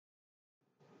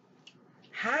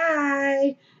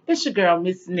Hi, it's your girl,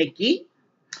 Miss Nikki.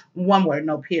 One word,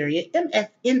 no period.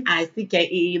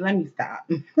 MSNICKE. Let me stop.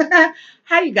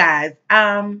 Hi, you guys.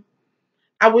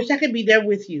 I wish I could be there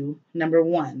with you. Number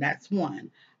one, that's one.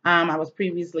 I was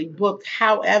previously booked.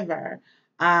 However,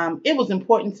 it was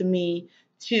important to me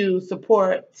to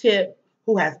support Tip,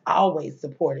 who has always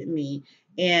supported me.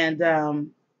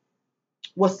 And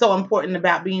what's so important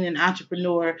about being an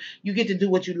entrepreneur, you get to do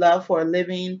what you love for a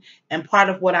living, and part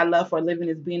of what I love for a living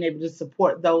is being able to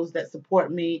support those that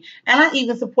support me, and I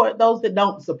even support those that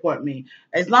don't support me.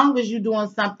 As long as you're doing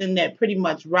something that pretty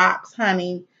much rocks,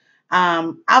 honey,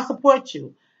 I'll support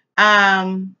you.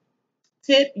 um,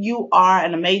 Tip, you are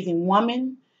an amazing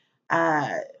woman.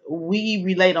 Uh, we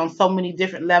relate on so many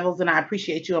different levels, and I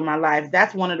appreciate you in my life.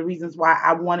 That's one of the reasons why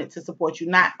I wanted to support you,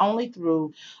 not only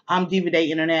through Diva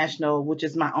Day International, which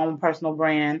is my own personal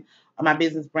brand, or my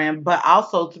business brand, but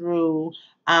also through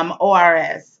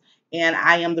ORS. And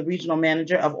I am the regional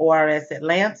manager of ORS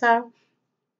Atlanta.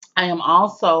 I am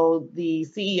also the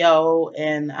CEO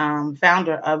and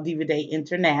founder of Diva Day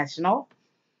International,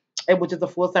 which is a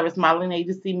full service modeling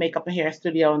agency, makeup and hair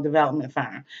studio, and development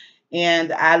firm.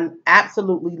 And I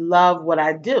absolutely love what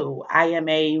I do. I am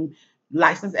a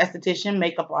licensed esthetician,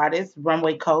 makeup artist,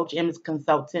 runway coach, image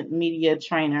consultant, media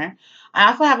trainer. I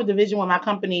also have a division with my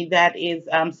company that is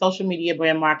social media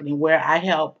brand marketing, where I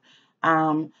help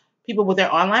people with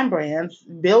their online brands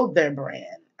build their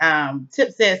brand.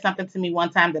 Tip said something to me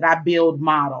one time that I build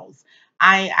models.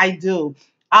 I do.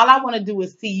 All I want to do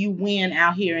is see you win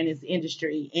out here in this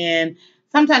industry. And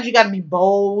sometimes you got to be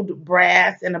bold,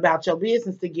 brass, and about your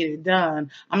business to get it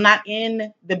done. I'm not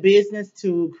in the business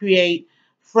to create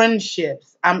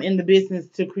friendships. I'm in the business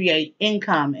to create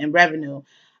income and revenue.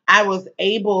 I was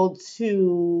able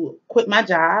to quit my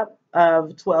job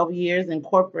of 12 years in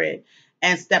corporate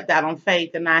and stepped out on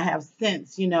faith. And I have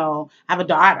since, I have a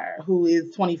daughter who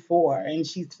is 24 and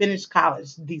she's finished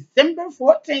college December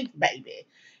 14th, baby.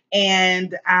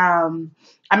 And I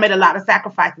made a lot of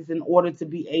sacrifices in order to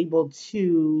be able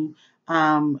to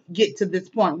get to this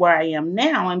point where I am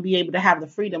now and be able to have the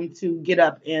freedom to get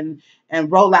up and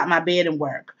roll out my bed and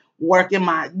work in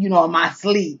my, my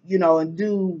sleep, and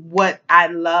do what I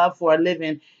love for a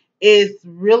living. It's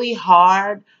really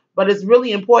hard, but it's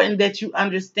really important that you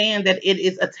understand that it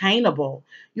is attainable.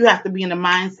 You have to be in the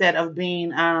mindset of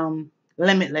being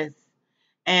limitless.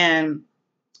 And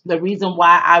the reason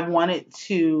why I wanted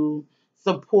to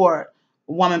support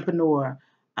Womanpreneur,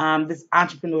 this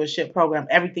entrepreneurship program,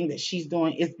 everything that she's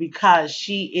doing, is because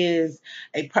she is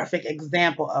a perfect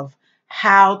example of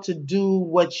how to do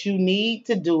what you need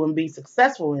to do and be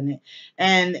successful in it.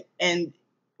 And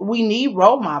we need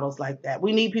role models like that.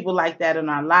 We need people like that in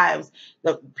our lives,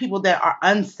 the people that are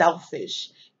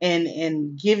unselfish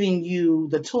and giving you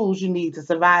the tools you need to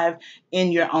survive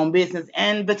in your own business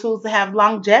and the tools to have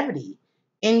longevity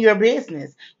in your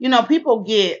business. People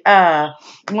get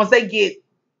once they get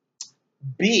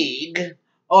big,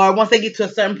 or once they get to a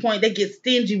certain point, they get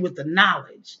stingy with the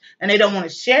knowledge and they don't want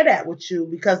to share that with you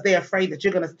because they're afraid that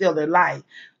you're going to steal their life.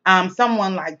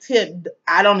 Someone like Tip,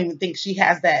 I don't even think she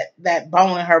has that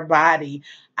bone in her body.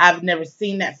 I've never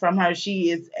seen that from her.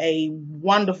 She is a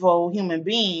wonderful human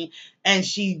being, and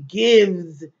she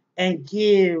gives and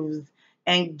gives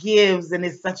and gives, and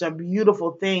it's such a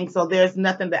beautiful thing. So there's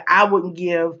nothing that I wouldn't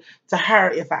give to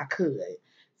her if I could.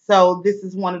 So this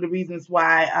is one of the reasons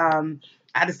why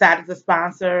I decided to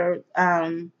sponsor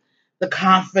the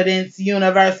Confidence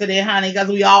University, honey, because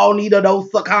we all need a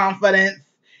dose of confidence.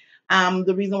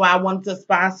 The reason why I wanted to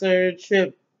sponsor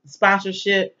trip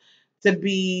sponsorship to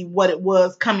be what it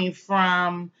was coming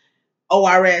from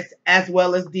ORS as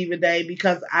well as Diva Day,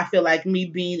 because I feel like me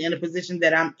being in a position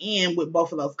that I'm in with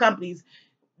both of those companies,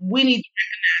 we need to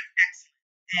recognize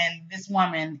excellence. And this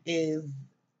woman is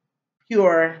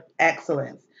pure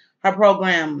excellence. Her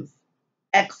programs,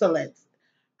 excellence.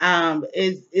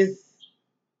 Is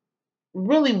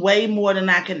really way more than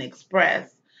I can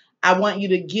express. I want you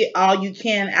to get all you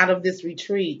can out of this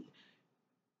retreat.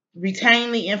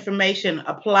 Retain the information,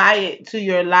 apply it to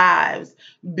your lives,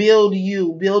 build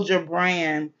you, build your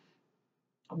brand,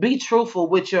 be truthful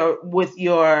with your what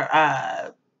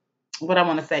I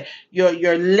want to say,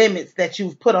 your limits that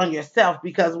you've put on yourself,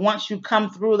 because once you come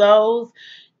through those,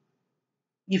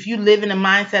 if you live in a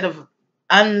mindset of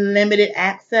unlimited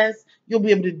access, you'll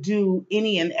be able to do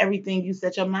any and everything you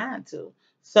set your mind to.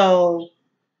 So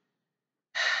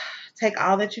take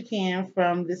all that you can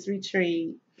from this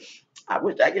retreat. I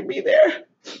wish I could be there.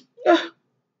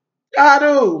 I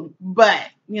do. But,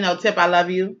 Tip, I love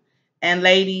you. And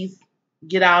ladies,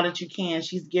 get all that you can.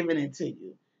 She's giving it to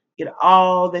you. Get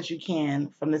all that you can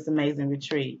from this amazing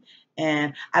retreat.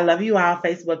 And I love you all,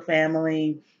 Facebook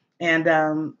family.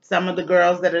 And some of the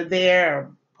girls that are there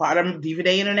are part of Diva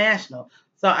Day International.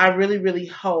 So I really, really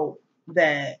hope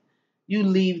that you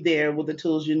leave there with the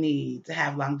tools you need to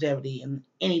have longevity in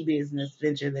any business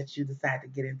venture that you decide to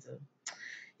get into.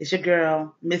 It's your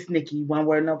girl, Miss Nikki, one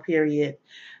word, no period.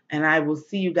 And I will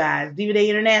see you guys. Diva Day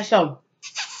International.